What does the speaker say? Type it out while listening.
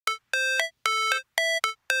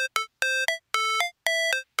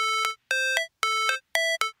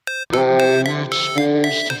Never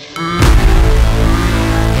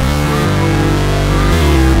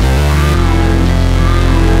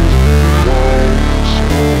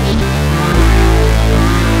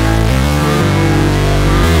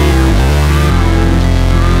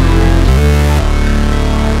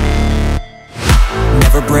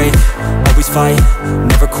break, always fight,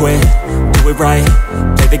 never quit, do it right,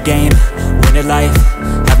 play the game, win it life,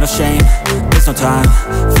 have no shame, there's no time,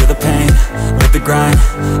 feel the pain, live the grind,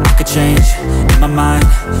 I could change, in my mind,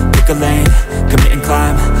 pick a lane, commit and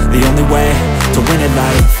climb, the only way to win it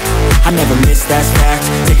life. I never miss, that's fact,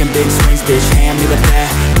 taking big swings, bitch, hand me the bat,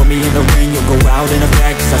 put me in the ring, you'll go out in a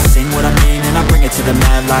bag, cause I sing what I mean and I bring it to the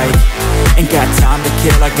mad light. Ain't got time to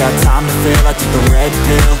kill, I got time to feel, I took the red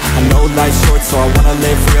pill, I know life's short so I wanna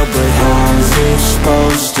live real, but how's it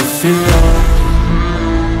supposed to feel?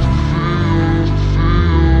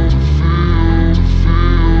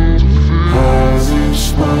 How's it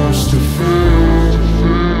supposed to feel?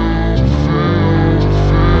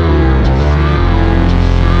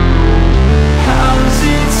 How's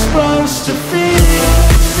it supposed to feel?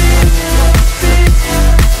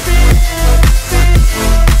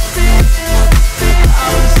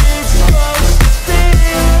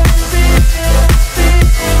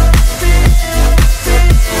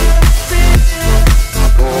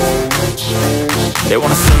 They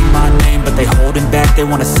wanna say my name, but they holding back. They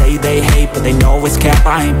wanna say they hate, but they know it's cap.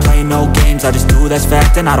 I ain't play no games, I just do, that's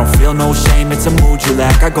fact. And I don't feel no shame, it's a mood you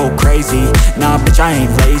lack. I go crazy, nah bitch I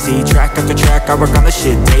ain't lazy. Track after track, I work on this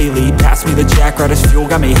shit daily. Pass me the jack, right as fuel,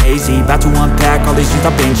 got me hazy. About to unpack all these things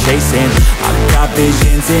I've been chasing. I've got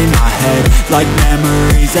visions in my head, like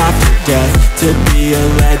memories after death. To be a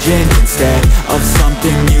legend instead of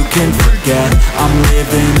something you can forget. I'm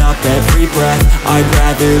living up every breath, I'd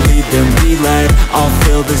rather lead than be led. I'll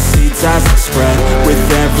fill the seats as I spread with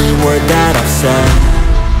every word that I've said.